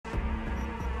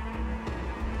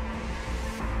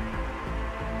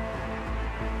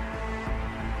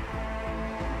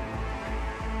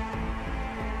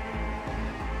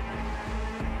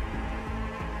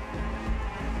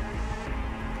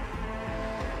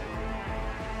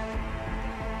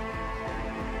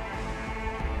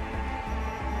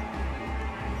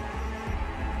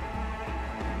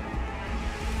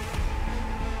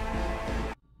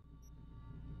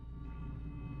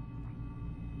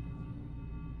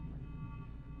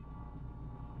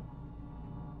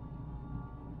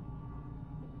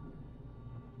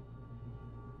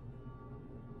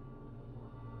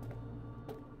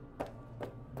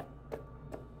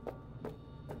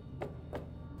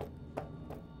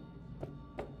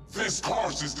This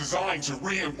course is designed to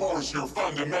reinforce your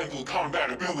fundamental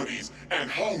combat abilities and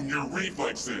hone your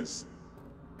reflexes.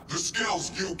 The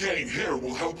skills you gain here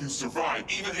will help you survive,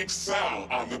 even excel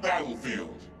on the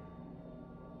battlefield.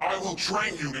 I will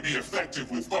train you to be effective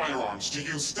with firearms, to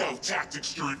use stealth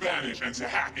tactics to your advantage, and to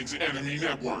hack into enemy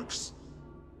networks.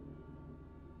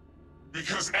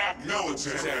 Because at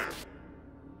Militech...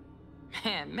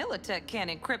 Man, Militech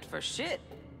can't encrypt for shit.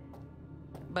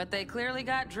 But they clearly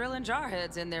got drill and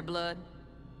jarheads in their blood.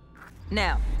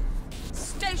 Now,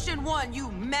 Station 1, you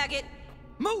maggot!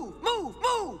 Move, move,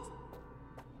 move!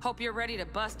 Hope you're ready to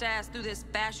bust ass through this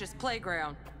fascist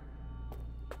playground.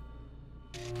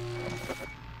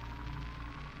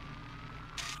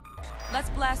 Let's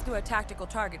blast through a tactical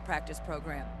target practice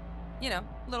program. You know,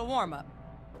 a little warm-up.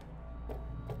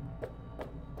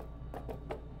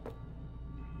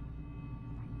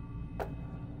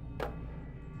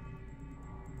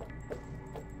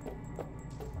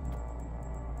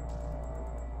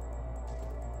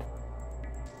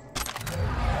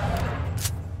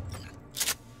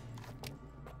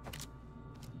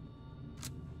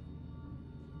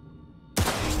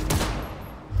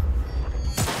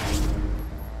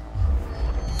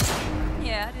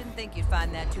 Think you'd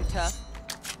find that too tough.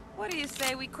 What do you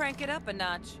say we crank it up a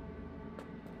notch?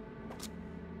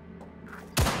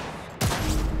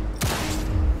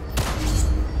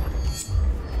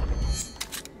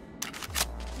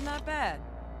 Not bad.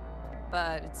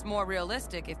 But it's more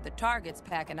realistic if the target's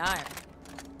packing iron.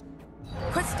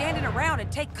 Quit standing around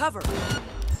and take cover!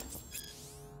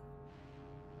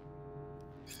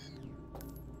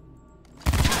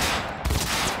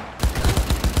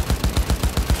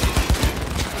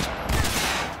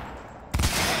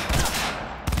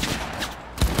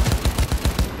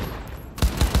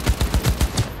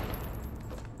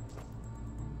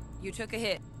 You took a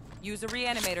hit. Use a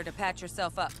reanimator to patch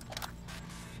yourself up.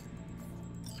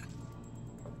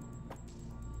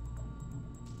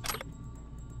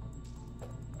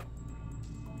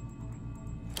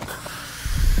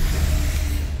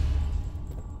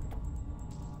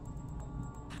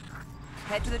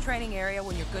 Head to the training area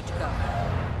when you're good to go.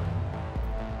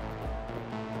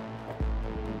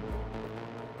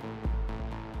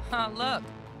 Oh, look.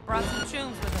 Brought some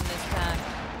chooms with him this time.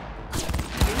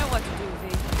 You know what to do,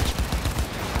 V.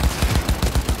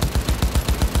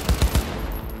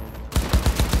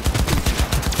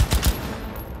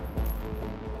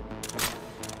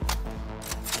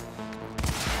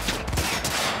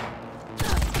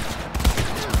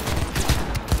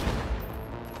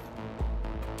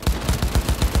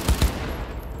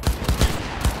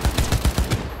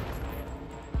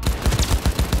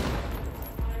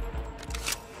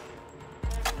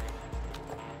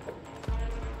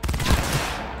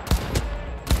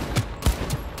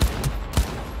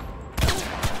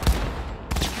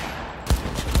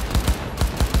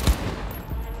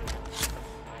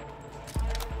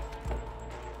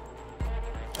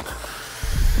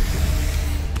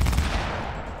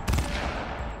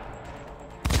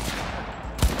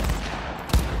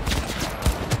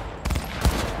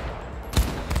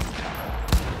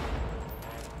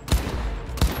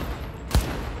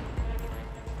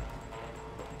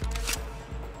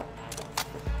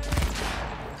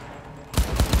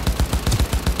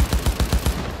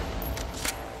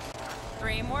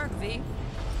 V.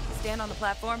 Stand on the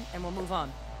platform and we'll move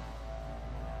on.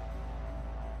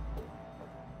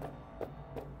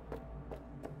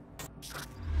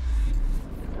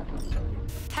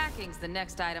 Hacking's the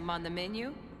next item on the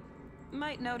menu.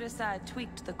 Might notice I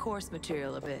tweaked the course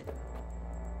material a bit.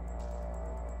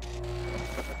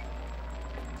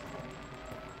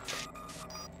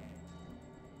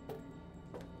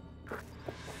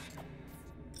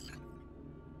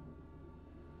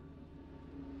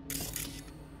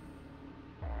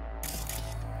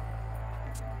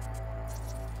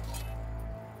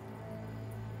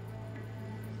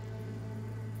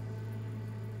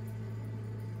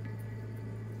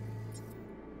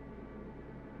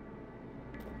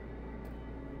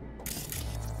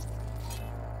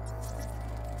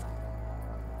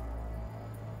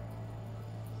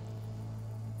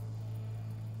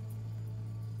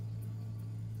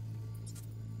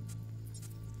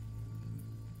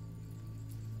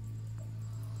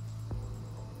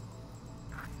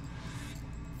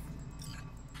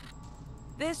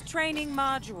 This training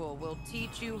module will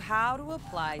teach you how to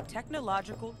apply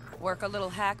technological, work a little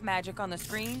hack magic on the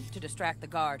screen to distract the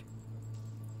guard.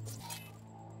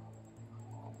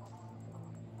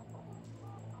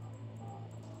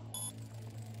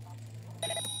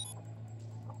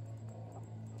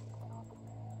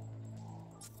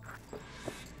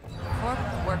 Or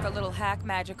work a little hack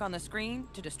magic on the screen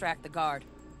to distract the guard.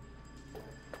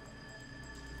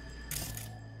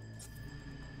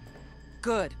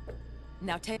 Good.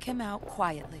 Now take him out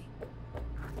quietly.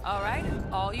 All right,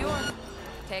 all yours.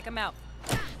 Take him out.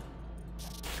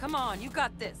 Come on, you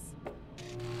got this.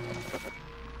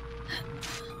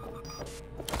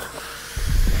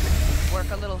 Work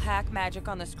a little hack magic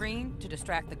on the screen to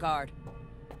distract the guard.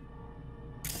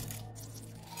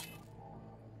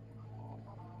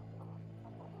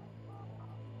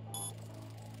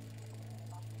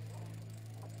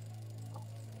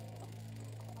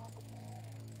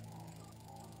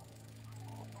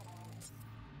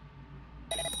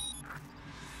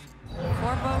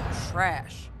 Corvo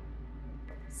trash.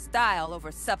 Style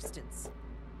over substance.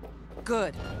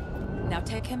 Good. Now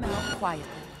take him out quietly.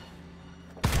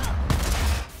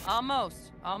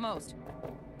 Almost.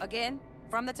 Again,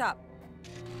 from the top.